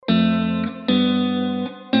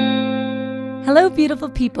Hello, beautiful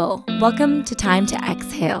people. Welcome to Time to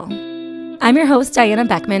Exhale. I'm your host, Diana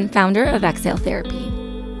Beckman, founder of Exhale Therapy.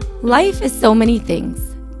 Life is so many things,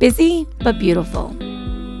 busy but beautiful,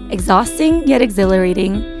 exhausting yet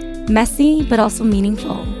exhilarating, messy but also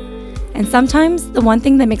meaningful. And sometimes the one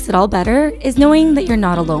thing that makes it all better is knowing that you're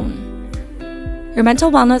not alone. Your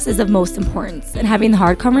mental wellness is of most importance, and having the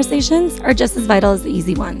hard conversations are just as vital as the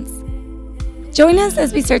easy ones. Join us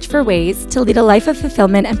as we search for ways to lead a life of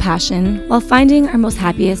fulfillment and passion while finding our most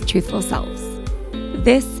happiest, truthful selves.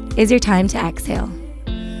 This is your time to exhale.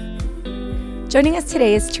 Joining us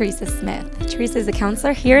today is Teresa Smith. Teresa is a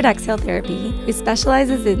counselor here at Exhale Therapy who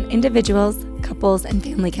specializes in individuals, couples, and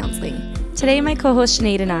family counseling. Today, my co-host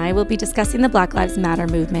Sinead and I will be discussing the Black Lives Matter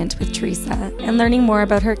movement with Teresa and learning more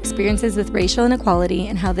about her experiences with racial inequality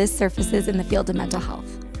and how this surfaces in the field of mental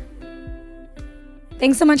health.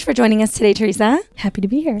 Thanks so much for joining us today, Teresa. Happy to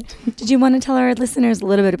be here. Did you want to tell our listeners a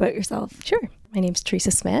little bit about yourself? Sure. My name's Teresa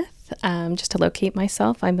Smith. Just to locate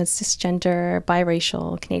myself, I'm a cisgender,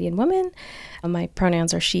 biracial Canadian woman. My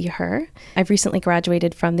pronouns are she, her. I've recently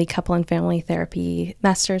graduated from the Couple and Family Therapy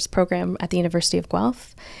Master's Program at the University of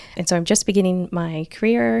Guelph. And so I'm just beginning my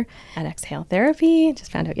career at Exhale Therapy.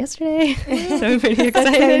 Just found out yesterday. So I'm pretty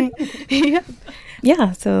excited.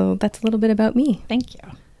 Yeah, so that's a little bit about me. Thank you.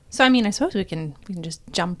 So, I suppose we can just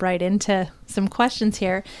jump right into some questions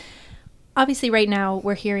here. Obviously, right now,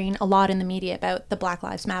 we're hearing a lot in the media about the Black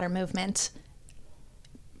Lives Matter movement.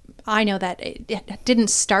 I know that it didn't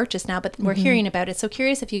start just now, but we're hearing about it. So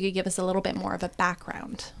curious if you could give us a little bit more of a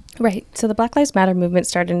background. Right. So the Black Lives Matter movement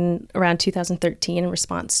started in around 2013 in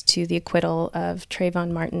response to the acquittal of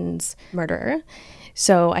Trayvon Martin's murderer.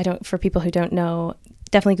 So for people who don't know,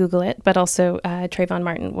 definitely Google it, but also Trayvon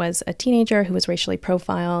Martin was a teenager who was racially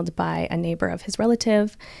profiled by a neighbor of his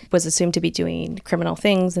relative, was assumed to be doing criminal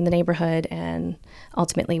things in the neighborhood, and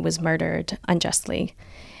ultimately was murdered unjustly.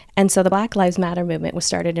 And so the Black Lives Matter movement was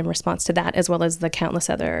started in response to that, as well as the countless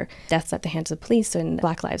other deaths at the hands of police and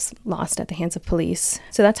Black lives lost at the hands of police.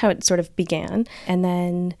 So that's how it sort of began. And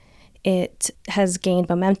then it has gained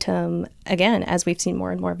momentum, again, as we've seen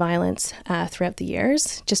more and more violence throughout the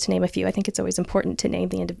years. Just to name a few, I think it's always important to name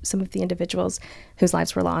some of the individuals whose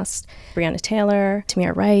lives were lost. Breonna Taylor,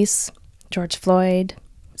 Tamir Rice, George Floyd,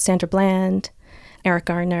 Sandra Bland, Eric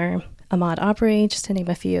Garner, Ahmaud Arbery, just to name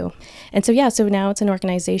a few. And so now it's an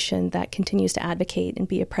organization that continues to advocate and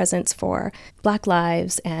be a presence for Black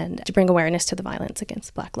lives and to bring awareness to the violence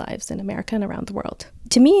against Black lives in America and around the world.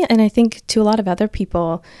 To me, and I think to a lot of other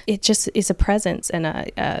people, it just is a presence and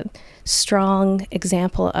a strong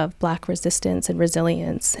example of Black resistance and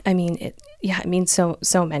resilience. It means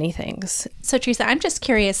so many things. So Teresa, I'm just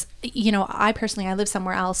curious, I live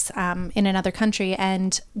somewhere else in another country,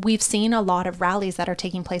 and we've seen a lot of rallies that are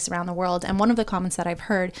taking place around the world. And one of the comments that I've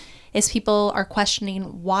heard is people are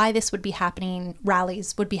questioning why this would be happening,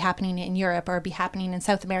 rallies would be happening in Europe or be happening in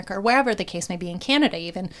South America or wherever the case may be, in Canada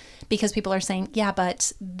even, because people are saying, yeah,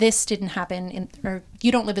 but this didn't happen or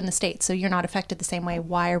you don't live in the States, so you're not affected the same way.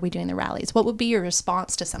 Why are we doing the rallies? What would be your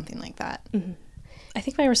response to something like that? Mm-hmm. I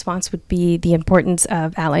think my response would be the importance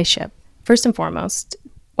of allyship. First and foremost,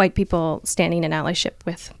 white people standing in allyship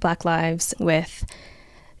with Black lives, with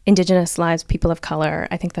Indigenous lives, people of color.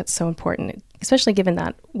 I think that's so important, especially given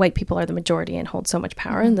that white people are the majority and hold so much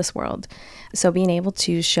power in this world. So being able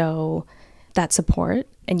to show that support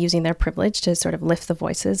and using their privilege to sort of lift the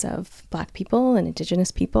voices of Black people and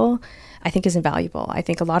Indigenous people, I think is invaluable. I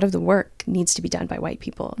think a lot of the work needs to be done by white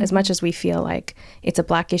people. As much as we feel like it's a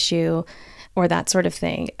Black issue or that sort of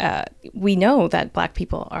thing, we know that Black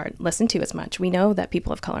people aren't listened to as much. We know that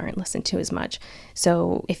people of color aren't listened to as much.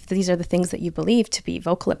 So if these are the things that you believe, to be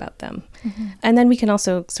vocal about them. And then we can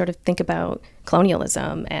also sort of think about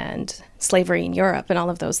colonialism and slavery in Europe and all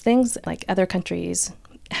of those things. Like, other countries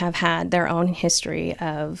have had their own history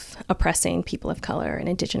of oppressing people of color and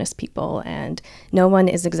Indigenous people, and no one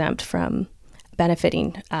is exempt from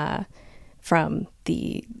benefiting from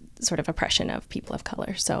the sort of oppression of people of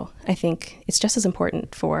color. So I think it's just as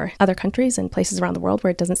important for other countries and places around the world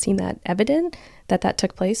where it doesn't seem that evident that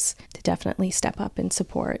took place to definitely step up and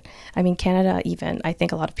support. Canada even, I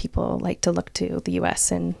think a lot of people like to look to the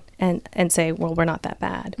US and say, well, we're not that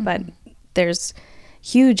bad. But there's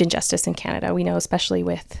huge injustice in Canada. We know, especially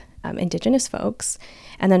with Indigenous folks.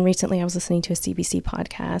 And then recently I was listening to a CBC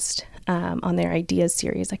podcast on their Ideas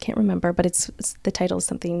series. I can't remember, but it's the title is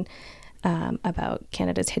something about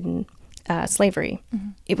Canada's hidden slavery.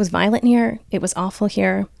 It was violent here. It was awful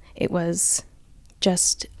here. It was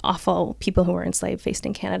just awful people who were enslaved faced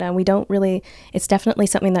in Canada. And we don't really, it's definitely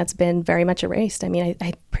something that's been very much erased. I'm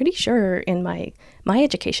pretty sure in my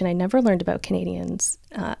education, I never learned about Canadians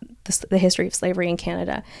the history of slavery in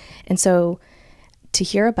Canada. And so to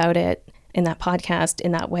hear about it in that podcast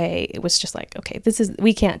in that way, it was just like, okay,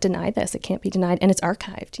 we can't deny this. It can't be denied. And it's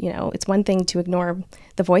archived. It's one thing to ignore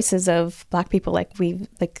the voices of Black people like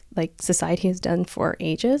society has done for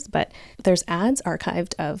ages, but there's ads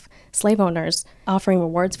archived of slave owners offering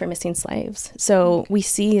rewards for missing slaves. So we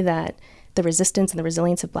see that the resistance and the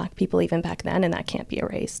resilience of Black people even back then, and that can't be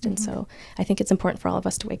erased. And so I think it's important for all of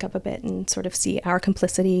us to wake up a bit and sort of see our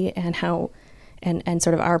complicity and how and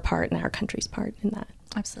sort of our part and our country's part in that.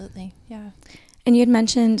 Absolutely. Yeah. And you had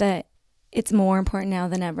mentioned that it's more important now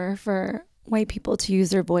than ever for white people to use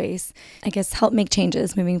their voice, I guess, help make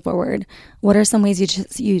changes moving forward. What are some ways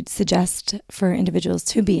you'd suggest for individuals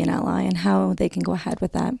to be an ally and how they can go ahead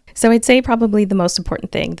with that? So I'd say probably the most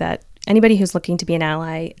important thing that anybody who's looking to be an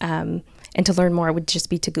ally and to learn more would just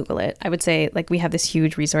be to Google it. I would say, like, we have this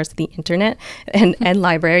huge resource, the internet and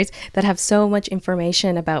libraries that have so much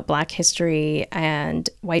information about Black history and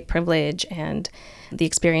white privilege and the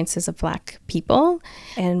experiences of Black people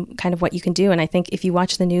and kind of what you can do. And I think if you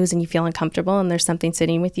watch the news and you feel uncomfortable and there's something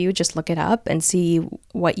sitting with you, just look it up and see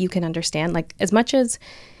what you can understand. Like, as much as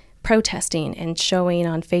protesting and showing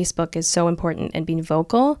on Facebook is so important and being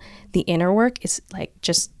vocal, the inner work is like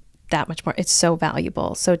just that much more. It's so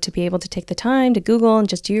valuable. So to be able to take the time to Google and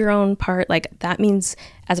just do your own part, like, that means,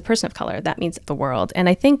 as a person of color, that means the world. And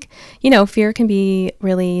I think, fear can be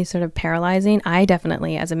really sort of paralyzing. I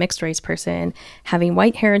definitely, as a mixed race person, having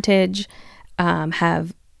white heritage,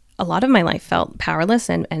 have a lot of my life felt powerless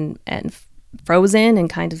and frozen and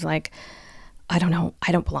kind of like, I don't know,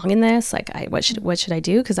 I don't belong in this. Like, what should I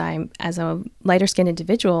do? Because as a lighter skinned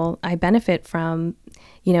individual, I benefit from,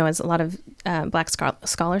 as a lot of Black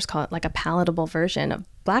scholars call it, like a palatable version of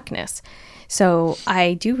Blackness. So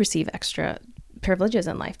I do receive extra privileges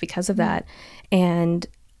in life because of that. And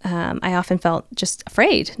I often felt just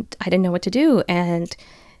afraid. I didn't know what to do. And,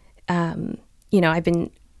 I've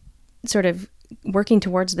been sort of working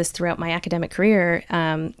towards this throughout my academic career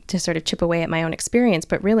to sort of chip away at my own experience.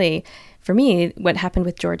 But really, for me, what happened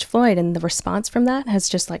with George Floyd and the response from that has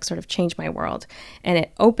just like sort of changed my world. And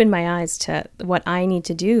it opened my eyes to what I need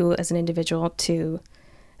to do as an individual to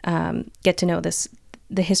get to know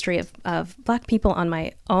the history of Black people on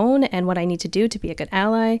my own and what I need to do to be a good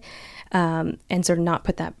ally, and sort of not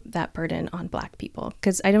put that burden on Black people.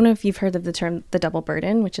 Because I don't know if you've heard of the term the double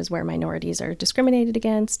burden, which is where minorities are discriminated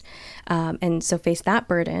against, and so face that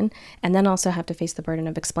burden, and then also have to face the burden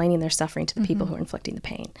of explaining their suffering to the people who are inflicting the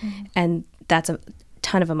pain. And that's a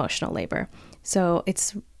ton of emotional labor. So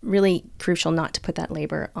it's really crucial not to put that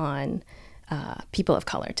labor on people of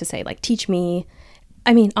color, to say, like, teach me.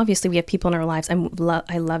 I mean, obviously, we have people in our lives. I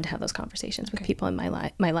love to have those conversations with people in my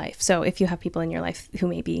life. So if you have people in your life who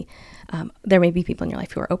may be, there may be people in your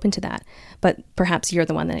life who are open to that, but perhaps you're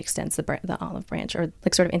the one that extends the olive branch, or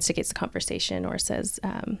like sort of instigates the conversation, or says,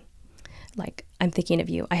 like, I'm thinking of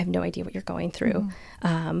you. I have no idea what you're going through.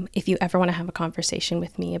 If you ever want to have a conversation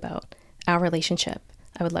with me about our relationship,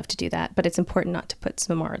 I would love to do that. But it's important not to put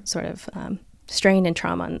some more sort of strain and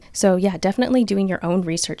trauma on. So yeah, definitely doing your own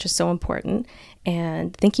research is so important,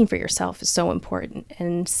 and thinking for yourself is so important,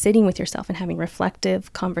 and sitting with yourself and having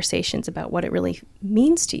reflective conversations about what it really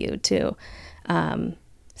means to you to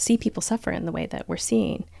see people suffer in the way that we're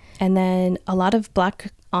seeing. And then a lot of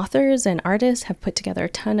Black authors and artists have put together a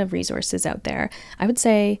ton of resources out there. I would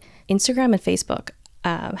say Instagram and Facebook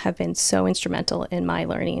have been so instrumental in my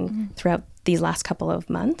learning throughout these last couple of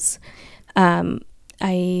months.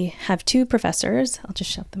 I have two professors, I'll just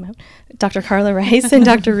shout them out, Dr. Carla Rice and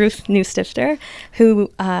Dr. Ruth Newstifter,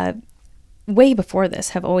 who way before this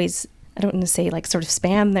have always, I don't want to say like sort of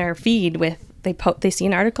spam their feed with, they see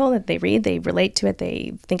an article that they read, they relate to it,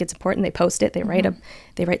 they think it's important, they post it, they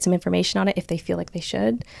write some information on it if they feel like they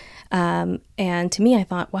should. And to me, I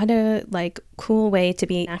thought, what a like cool way to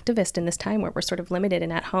be an activist in this time where we're sort of limited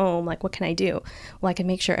and at home. Like, what can I do? Well, I can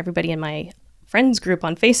make sure everybody in my friends group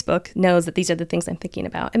on Facebook knows that these are the things I'm thinking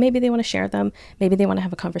about, and maybe they want to share them, maybe they want to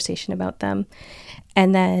have a conversation about them.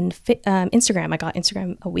 And then Instagram, I got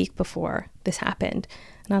Instagram a week before this happened,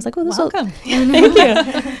 and I was like, oh, this Welcome. Thank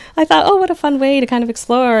you. I thought, oh, what a fun way to kind of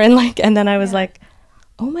explore, and then I was like,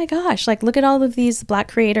 oh my gosh, like, look at all of these Black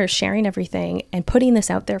creators sharing everything and putting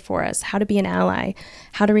this out there for us, how to be an ally,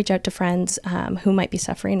 how to reach out to friends who might be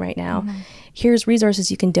suffering right now. Here's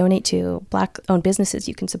resources you can donate to, Black-owned businesses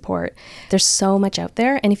you can support. There's so much out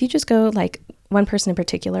there. And if you just go, like, one person in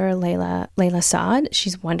particular, Layla Saad,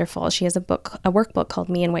 she's wonderful. She has a workbook called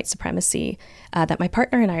Me and White Supremacy that my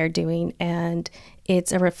partner and I are doing. And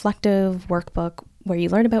it's a reflective workbook where you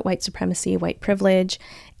learn about white supremacy, white privilege,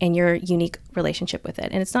 and your unique relationship with it.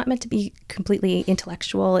 And it's not meant to be completely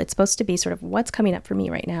intellectual. It's supposed to be sort of what's coming up for me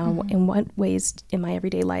right now. Mm-hmm. In what ways in my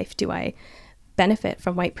everyday life do I benefit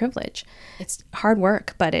from white privilege? It's hard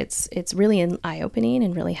work, but it's really eye-opening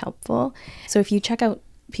and really helpful. So if you check out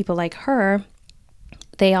people like her,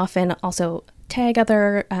 they often also tag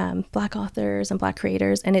other Black authors and Black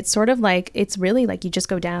creators, and it's sort of like, it's really like you just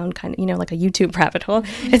go down kind of, you know, like a YouTube rabbit hole.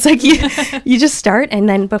 It's like you just start, and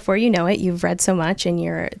then before you know it, you've read so much, and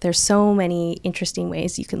there's so many interesting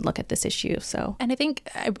ways you can look at this issue. So, and I think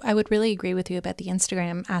I would really agree with you about the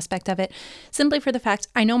Instagram aspect of it, simply for the fact,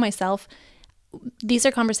 I know myself, these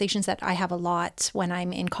are conversations that I have a lot when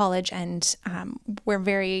I'm in college, and we're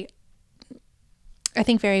very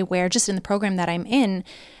aware just in the program that I'm in.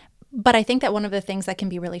 But I think that one of the things that can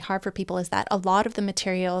be really hard for people is that a lot of the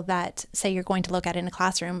material that, say, you're going to look at in a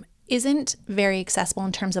classroom isn't very accessible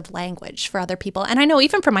in terms of language for other people. And I know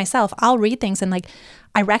even for myself, I'll read things and like,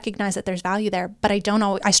 I recognize that there's value there, but I don't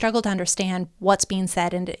know, I struggle to understand what's being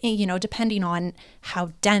said. And, you know, depending on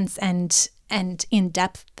how dense and in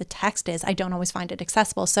depth the text is, I don't always find it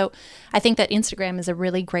accessible. So I think that Instagram is a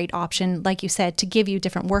really great option, like you said, to give you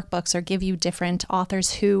different workbooks or give you different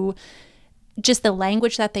authors who just the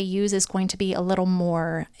language that they use is going to be a little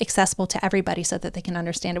more accessible to everybody so that they can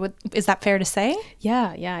understand it. Is that fair to say?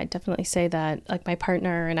 Yeah, I definitely say that. Like my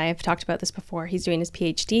partner and I have talked about this before. He's doing his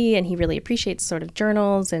PhD and he really appreciates sort of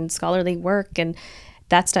journals and scholarly work, and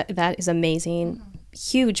that is amazing. Mm-hmm.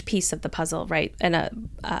 Huge piece of the puzzle, right? And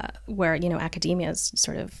where, you know, academia is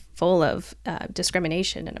sort of full of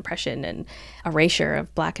discrimination and oppression and erasure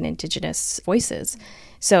of Black and Indigenous voices.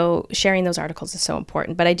 So sharing those articles is so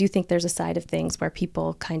important. But I do think there's a side of things where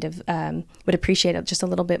people kind of would appreciate just a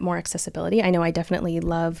little bit more accessibility. I know I definitely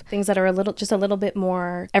love things that are a little bit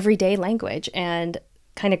more everyday language and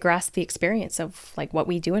kind of grasp the experience of like what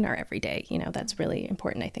we do in our everyday. You know, that's really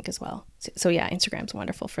important, I think, as well. So yeah, Instagram's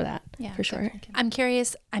wonderful for that, for sure. Definitely. I'm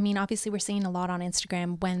curious. I mean, obviously we're seeing a lot on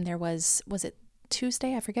Instagram when there was it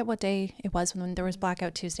Tuesday? I forget what day it was when there was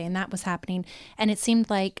Blackout Tuesday, and that was happening. And it seemed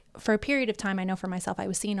like for a period of time, I know for myself, I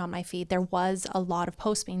was seeing on my feed, there was a lot of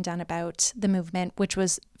posts being done about the movement, which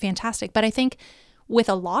was fantastic. But I think with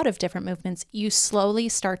a lot of different movements, you slowly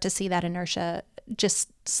start to see that inertia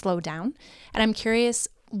just slow down. And I'm curious,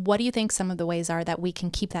 what do you think some of the ways are that we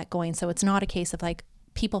can keep that going? So it's not a case of like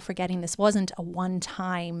people forgetting this wasn't a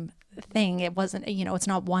one-time thing. It wasn't, you know, it's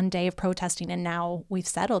not one day of protesting and now we've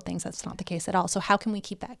settled things. That's not the case at all. So how can we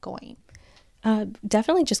keep that going?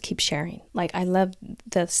 Definitely just keep sharing. Like I love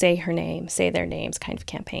the say their names kind of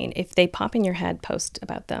campaign. If they pop in your head, post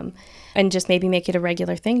about them, and just maybe make it a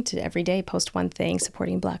regular thing to every day post one thing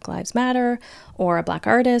supporting Black Lives Matter or a Black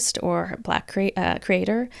artist or a Black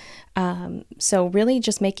creator. So really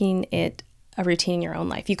just making it a routine in your own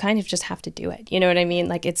life. You kind of just have to do it. You know what I mean?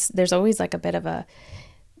 Like there's always like a bit of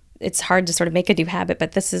it's hard to sort of make a new habit,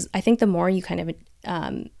 but I think the more you kind of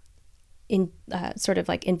sort of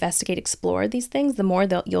like investigate, explore these things, the more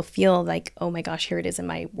you'll feel like, oh my gosh, here it is in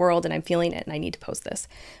my world and I'm feeling it and I need to post this,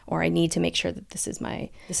 or I need to make sure that this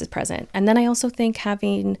is present. And then I also think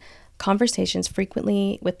having conversations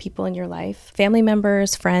frequently with people in your life, family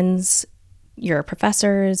members, friends, your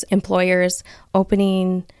professors, employers,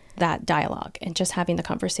 opening that dialogue and just having the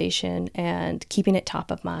conversation and keeping it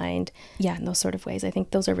top of mind. Yeah, in those sort of ways. I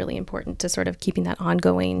think those are really important to sort of keeping that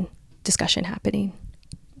ongoing discussion happening.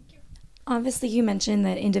 Obviously, you mentioned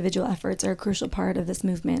that individual efforts are a crucial part of this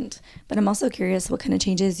movement, but I'm also curious what kind of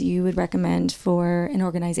changes you would recommend for an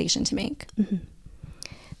organization to make. Mm-hmm.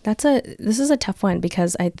 This is a tough one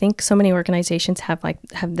because I think so many organizations have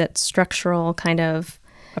that structural kind of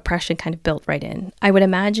oppression kind of built right in. I would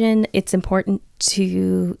imagine it's important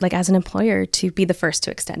to, like as an employer, to be the first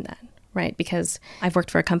to extend that, right? Because I've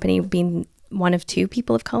worked for a company being one of 2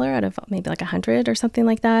 people of color out of maybe like 100 or something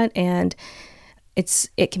like that, and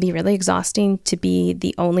it can be really exhausting to be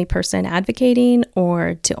the only person advocating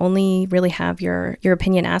or to only really have your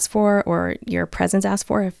opinion asked for or your presence asked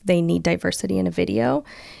for if they need diversity in a video.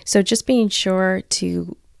 So just being sure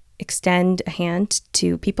to extend a hand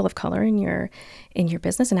to people of color in your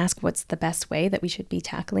business and ask what's the best way that we should be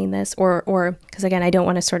tackling this, or because again, I don't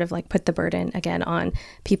want to sort of like put the burden again on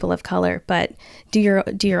people of color, but do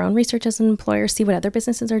your own research as an employer, see what other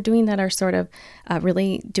businesses are doing that are sort of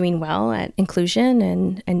really doing well at inclusion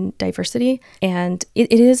and diversity. And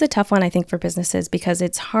it is a tough one, I think, for businesses because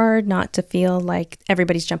it's hard not to feel like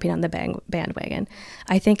everybody's jumping on the bandwagon.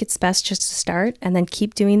 I think it's best just to start and then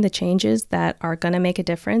keep doing the changes that are going to make a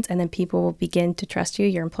difference, and then people will begin to trust you.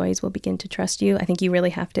 Your employees will begin to trust you. I think you really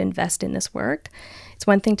have to invest in this work. It's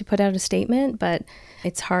one thing to put out a statement, but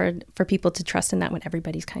it's hard for people to trust in that when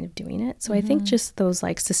everybody's kind of doing it. So I think just those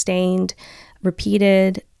like sustained,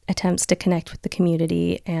 repeated attempts to connect with the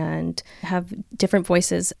community and have different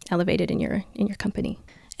voices elevated in your company.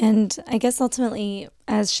 And I guess ultimately,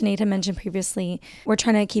 as Sinead had mentioned previously, we're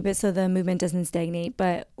trying to keep it so the movement doesn't stagnate.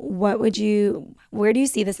 But where do you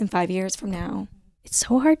see this in 5 years from now? It's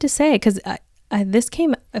so hard to say because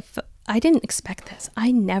I didn't expect this.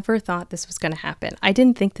 I never thought this was going to happen. I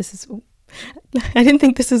didn't think this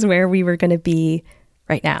is where we were going to be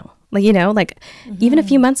right now. Like, even a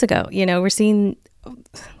few months ago, we're seeing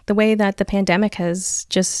the way that the pandemic has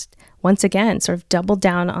just once again sort of doubled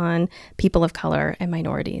down on people of color and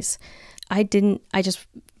minorities. I just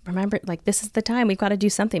remember like, this is the time we've got to do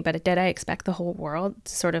something. But did I expect the whole world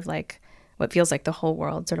to sort of like what feels like the whole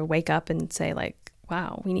world sort of wake up and say like,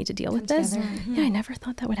 wow, we need to deal with this? Yeah, I never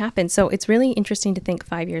thought that would happen. So it's really interesting to think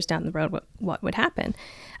 5 years down the road what would happen.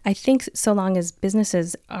 I think so long as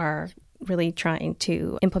businesses are really trying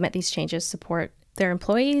to implement these changes, support their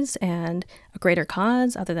employees and a greater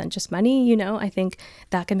cause other than just money, I think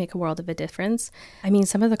that can make a world of a difference. I mean,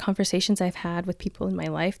 some of the conversations I've had with people in my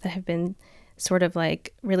life that have been sort of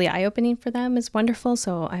like really eye-opening for them is wonderful.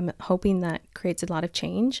 So I'm hoping that creates a lot of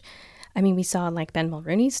change. I mean, we saw like Ben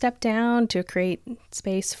Mulroney step down to create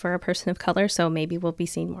space for a person of color. So maybe we'll be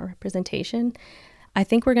seeing more representation. I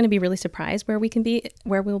think we're going to be really surprised where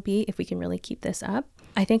we'll be if we can really keep this up.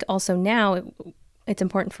 I think also now it's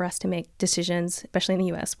important for us to make decisions, especially in the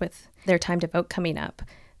U.S. with their time to vote coming up,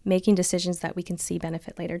 making decisions that we can see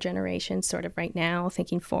benefit later generations sort of right now,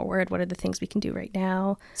 thinking forward, what are the things we can do right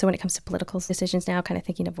now? So when it comes to political decisions now, kind of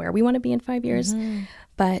thinking of where we want to be in 5 years.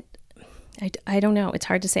 But I don't know. It's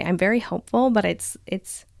hard to say. I'm very hopeful, but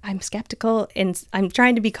I'm skeptical, and I'm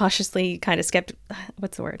trying to be cautiously kind of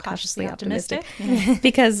what's the word? Cautiously optimistic.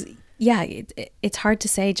 Because yeah, it's hard to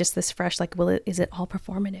say just this fresh, like, is it all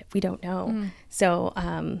performative? We don't know. So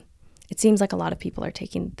it seems like a lot of people are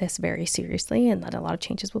taking this very seriously and that a lot of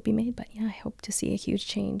changes will be made. But yeah, I hope to see a huge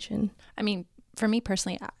change. And I mean, for me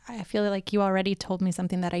personally, I feel like you already told me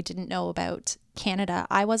something that I didn't know about Canada.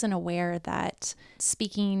 I wasn't aware that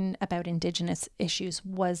speaking about Indigenous issues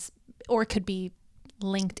was or could be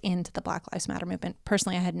linked into the Black Lives Matter movement.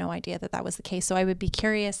 Personally, I had no idea that was the case. So I would be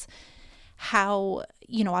curious how,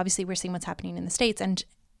 obviously we're seeing what's happening in the States and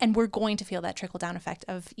we're going to feel that trickle down effect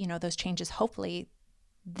of, those changes. Hopefully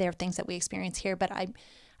they're things that we experience here, but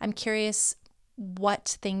I'm curious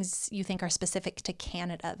what things you think are specific to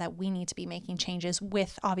Canada that we need to be making changes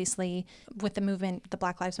with, obviously with the movement, the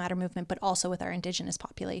Black Lives Matter movement, but also with our Indigenous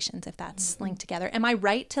populations, if that's linked together. Am I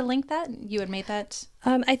right to link that? You had made that?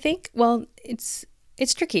 I think, well, it's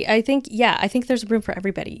tricky. I think there's room for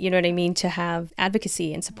everybody, you know what I mean, to have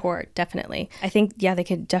advocacy and support, definitely. I think, they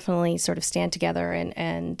could definitely sort of stand together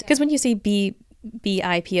and because when you see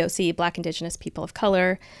BIPOC, Black, Indigenous, People of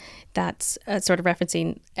Color, that's sort of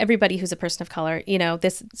referencing everybody who's a person of color,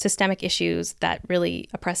 this systemic issues that really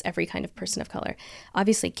oppress every kind of person of color.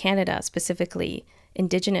 Obviously, Canada, specifically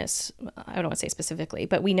Indigenous, I don't want to say specifically,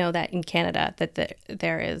 but we know that in Canada that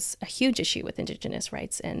there is a huge issue with Indigenous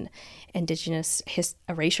rights and Indigenous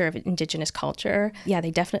erasure of Indigenous culture. Yeah,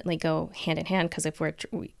 they definitely go hand in hand because for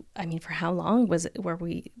how long was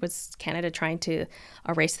Canada trying to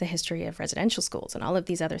erase the history of residential schools and all of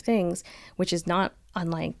these other things, which is not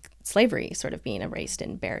unlike slavery sort of being erased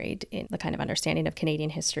and buried in the kind of understanding of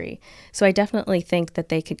Canadian history. So I definitely think that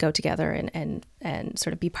they could go together and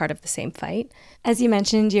sort of be part of the same fight. As you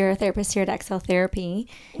mentioned, you're a therapist here at Excel Therapy.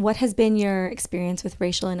 What has been your experience with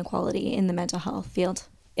racial inequality in the mental health field?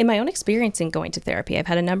 In my own experience in going to therapy, I've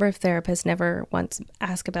had a number of therapists never once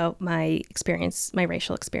ask about my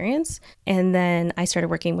racial experience. And then I started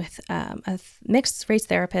working with a mixed race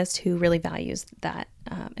therapist who really values that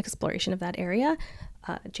exploration of that area.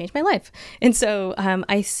 Changed my life. And so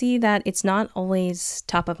I see that it's not always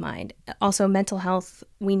top of mind. Also, mental health,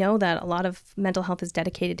 we know that a lot of mental health is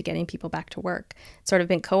dedicated to getting people back to work. It's sort of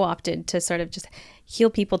been co-opted to sort of just heal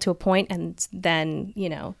people to a point and then,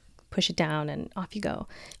 push it down and off you go.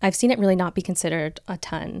 I've seen it really not be considered a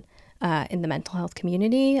ton in the mental health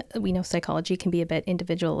community. We know psychology can be a bit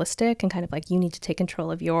individualistic and kind of like you need to take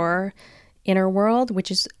control of your inner world, which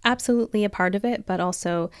is absolutely a part of it, but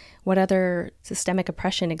also what other systemic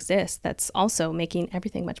oppression exists that's also making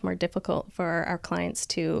everything much more difficult for our clients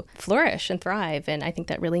to flourish and thrive. And I think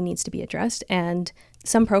that really needs to be addressed. And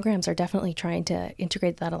some programs are definitely trying to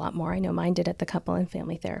integrate that a lot more. I know mine did at the Couple and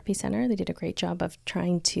Family Therapy Center. They did a great job of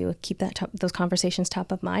trying to keep those conversations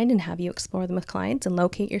top of mind and have you explore them with clients and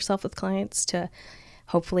locate yourself with clients to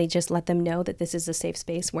hopefully just let them know that this is a safe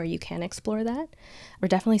space where you can explore that. We're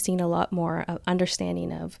definitely seeing a lot more of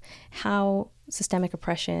understanding of how systemic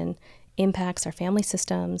oppression impacts our family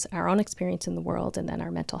systems, our own experience in the world, and then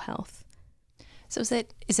our mental health. So is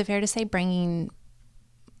it fair to say bringing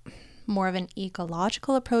more of an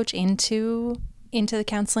ecological approach into the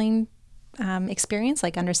counseling experience,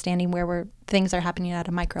 like understanding where things are happening at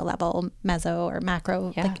a micro level, meso or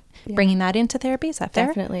macro, bringing that into therapy? Is that fair?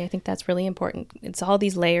 Definitely. I think that's really important. It's all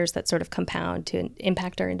these layers that sort of compound to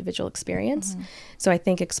impact our individual experience. Mm-hmm. So I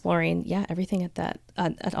think exploring, everything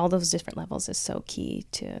at all those different levels is so key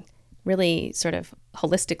to really sort of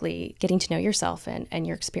holistically getting to know yourself and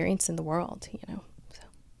your experience in the world,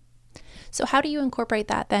 So how do you incorporate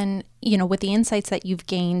that then, with the insights that you've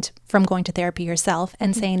gained from going to therapy yourself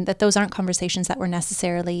and saying that those aren't conversations that were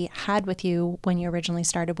necessarily had with you when you originally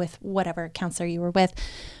started with whatever counselor you were with?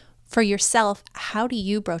 For yourself, how do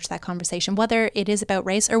you broach that conversation, whether it is about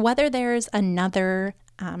race or whether there's another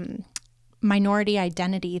minority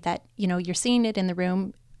identity that, you're seeing it in the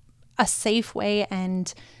room, a safe way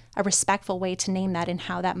and a respectful way to name that and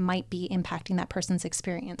how that might be impacting that person's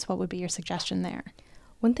experience? What would be your suggestion there?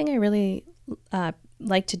 One thing I really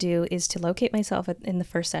like to do is to locate myself in the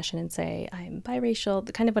first session and say, I'm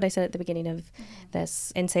biracial, kind of what I said at the beginning of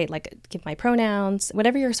this, and say, give my pronouns,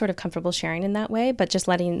 whatever you're sort of comfortable sharing in that way, but just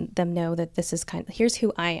letting them know that this is here's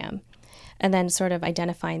who I am. And then sort of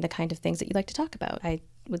identifying the kind of things that you like to talk about. I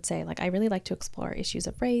would say, I really like to explore issues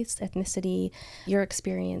of race, ethnicity, your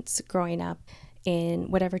experience growing up in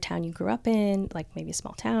whatever town you grew up in, like maybe a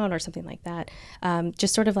small town or something like that,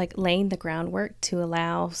 just sort of laying the groundwork to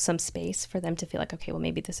allow some space for them to feel okay, well,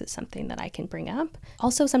 maybe this is something that I can bring up.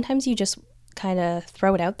 Also, sometimes you just kind of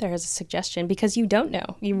throw it out there as a suggestion because you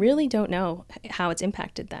really don't know how it's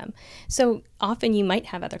impacted them. So often you might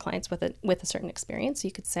have other clients with a certain experience.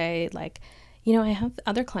 You could say I have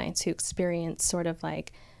other clients who experience sort of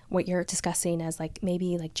what you're discussing as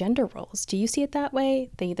maybe gender roles. Do you see it that way?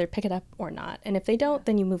 They either pick it up or not. And if they don't,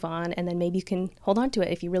 then you move on, and then maybe you can hold on to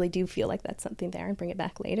it if you really do feel like that's something there and bring it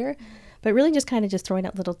back later. But really just kind of just throwing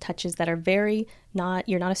out little touches that are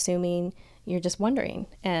you're not assuming, you're just wondering.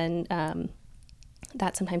 And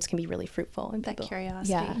that sometimes can be really fruitful. That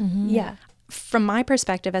curiosity. Yeah. Mm-hmm. Yeah. From my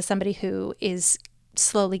perspective, as somebody who is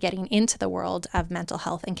slowly getting into the world of mental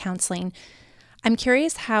health and counseling, I'm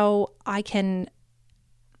curious how I can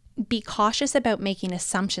be cautious about making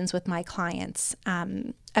assumptions with my clients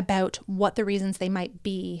about what the reasons they might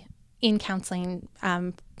be in counseling.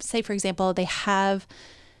 Say, for example, they have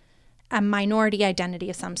a minority identity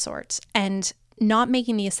of some sort, and not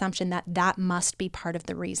making the assumption that that must be part of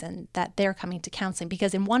the reason that they're coming to counseling.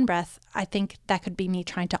 Because in one breath, I think that could be me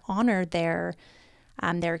trying to honor their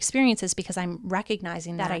experiences because I'm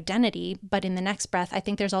recognizing that identity. But in the next breath, I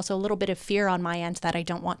think there's also a little bit of fear on my end that I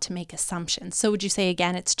don't want to make assumptions. So would you say,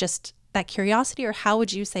 again, it's just that curiosity, or how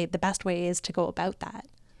would you say the best way is to go about that?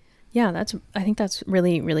 Yeah, I think that's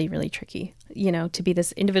really, really, really tricky, to be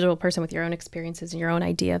this individual person with your own experiences and your own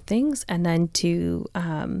idea of things, and then to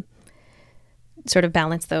sort of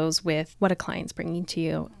balance those with what a client's bringing to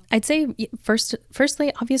you. I'd say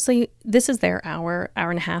firstly, obviously, this is their hour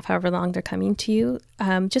and a half, however long they're coming to you.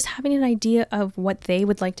 Just having an idea of what they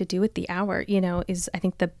would like to do with the hour, is I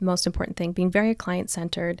think the most important thing, being very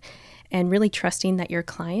client-centered and really trusting that your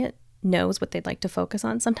client knows what they'd like to focus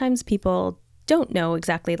on. Sometimes people don't know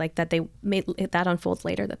exactly that they may that unfolds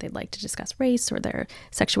later, that they'd like to discuss race or their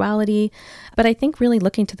sexuality. But I think really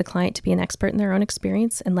looking to the client to be an expert in their own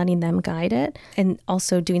experience and letting them guide it, and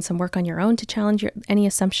also doing some work on your own to challenge any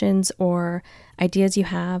assumptions or ideas you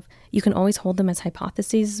have. You can always hold them as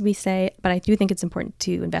hypotheses, as we say, but I do think it's important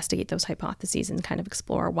to investigate those hypotheses and kind of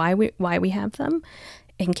explore why we have them,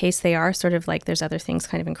 in case they are sort of there's other things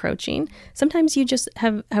kind of encroaching. Sometimes you just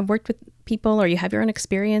have worked with people, or you have your own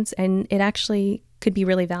experience, and it actually could be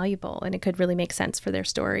really valuable and it could really make sense for their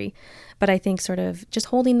story. But I think sort of just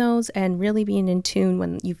holding those and really being in tune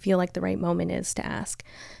when you feel like the right moment is to ask.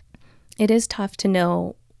 It is tough to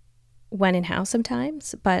know when and how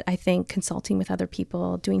sometimes, but I think consulting with other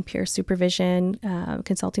people, doing peer supervision,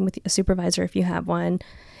 consulting with a supervisor if you have one,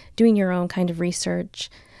 doing your own kind of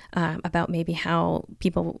research about maybe how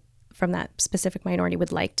people from that specific minority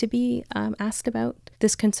would like to be asked about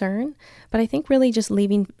this concern. But I think really just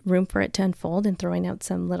leaving room for it to unfold and throwing out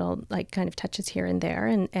some little kind of touches here and there.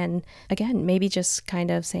 And again, maybe just kind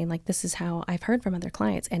of saying this is how I've heard from other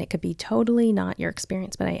clients, and it could be totally not your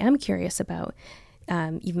experience, but I am curious about,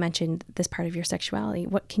 you've mentioned this part of your sexuality.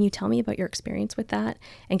 What can you tell me about your experience with that?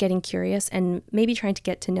 And getting curious and maybe trying to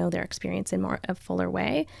get to know their experience in a fuller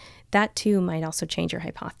way that too might also change your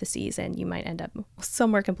hypotheses, and you might end up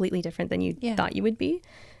somewhere completely different than you thought you would be.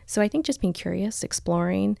 So I think just being curious,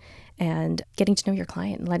 exploring, and getting to know your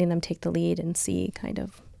client and letting them take the lead and see kind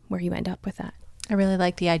of where you end up with that. I really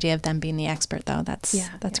like the idea of them being the expert, though.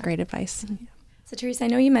 That's great advice. Mm-hmm. So Teresa, I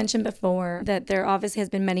know you mentioned before that there obviously has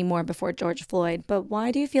been many more before George Floyd, but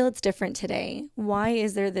why do you feel it's different today? Why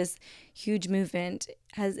is there this huge movement?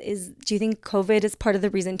 Do you think COVID is part of the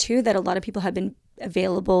reason too, that a lot of people have been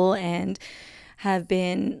available and have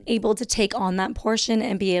been able to take on that portion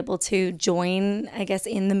and be able to join, I guess,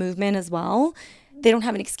 in the movement as well? They don't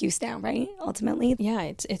have an excuse now, right? Ultimately. Yeah,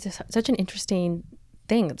 it's such an interesting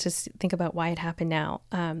thing. Just think about why it happened now.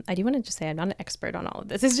 I do want to just say I'm not an expert on all of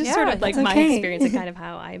this. It's just sort of like my experience and kind of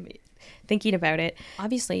how I'm thinking about it.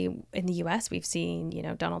 Obviously, in the U.S., we've seen,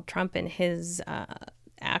 Donald Trump and his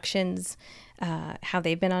actions, how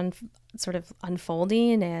they've been sort of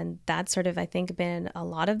unfolding, and that's sort of, I think, been a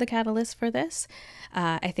lot of the catalyst for this.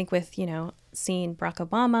 I think with, seeing Barack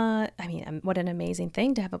Obama, I mean, what an amazing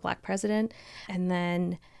thing to have a Black president, and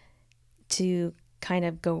then to kind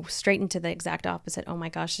of go straight into the exact opposite. Oh my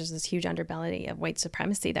gosh, there's this huge underbelly of white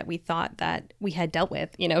supremacy that we thought that we had dealt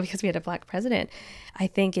with, because we had a Black president. I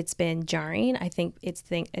think it's been jarring. I think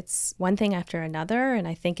it's one thing after another. And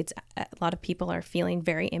I think a lot of people are feeling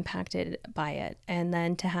very impacted by it. And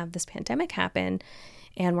then to have this pandemic happen,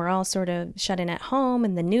 and we're all sort of shut in at home,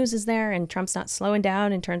 and the news is there, and Trump's not slowing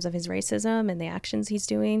down in terms of his racism and the actions he's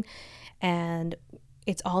doing. And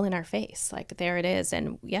it's all in our face. Like, there it is.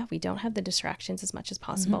 And yeah, we don't have the distractions as much as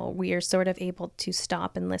possible. Mm-hmm. We are sort of able to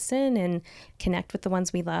stop and listen and connect with the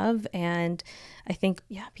ones we love. And I think,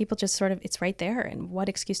 people just sort of, it's right there. And what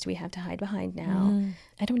excuse do we have to hide behind now? Mm.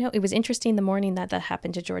 I don't know. It was interesting the morning that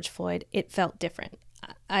happened to George Floyd. It felt different.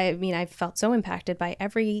 I mean, I felt so impacted by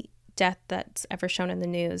every death that's ever shown in the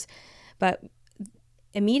news. But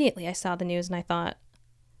immediately I saw the news and I thought,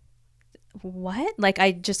 what? Like,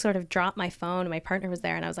 I just sort of dropped my phone, and my partner was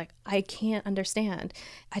there, and I was like, I can't understand.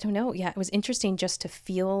 I don't know. Yeah, it was interesting just to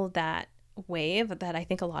feel that wave that I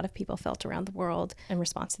think a lot of people felt around the world in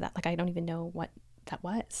response to that. Like, I don't even know what that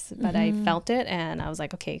was, but I felt it, and I was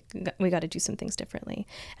like, okay, we got to do some things differently.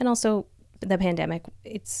 And also the pandemic,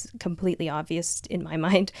 it's completely obvious in my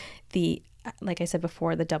mind, like I said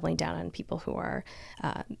before, the doubling down on people who are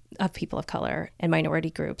of people of color and minority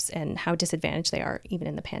groups, and how disadvantaged they are even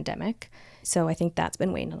in the pandemic. So I think that's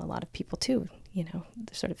been weighing on a lot of people too. They're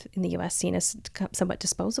sort of in the U.S. seen as somewhat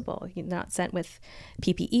disposable. You're not sent with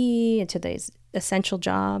PPE into these essential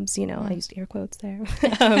jobs. I used air quotes there.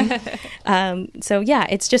 So yeah,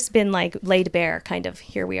 it's just been like laid bare, kind of,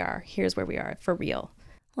 here we are, here's where we are for real.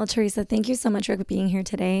 Well, Teresa, thank you so much for being here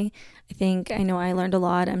today. I know I learned a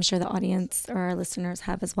lot. I'm sure the audience or our listeners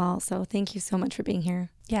have as well. So thank you so much for being here.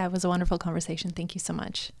 Yeah, it was a wonderful conversation. Thank you so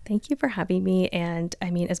much. Thank you for having me. And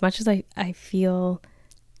I mean, as much as I feel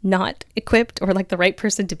not equipped or like the right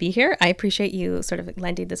person to be here, I appreciate you sort of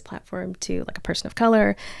lending this platform to like a person of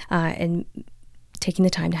color and taking the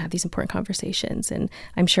time to have these important conversations. And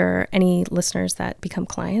I'm sure any listeners that become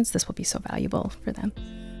clients, this will be so valuable for them.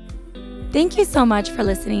 Thank you so much for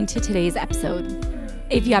listening to today's episode.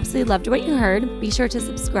 If you absolutely loved what you heard, be sure to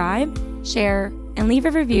subscribe, share, and leave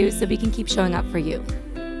a review so we can keep showing up for you.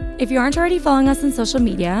 If you aren't already following us on social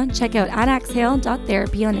media, check out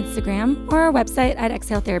 @exhale.therapy on Instagram or our website at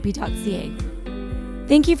exhaletherapy.ca.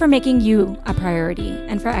 Thank you for making you a priority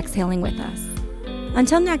and for exhaling with us.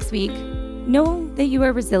 Until next week, know that you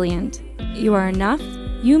are resilient, you are enough,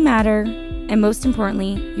 you matter, and most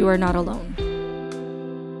importantly, you are not alone.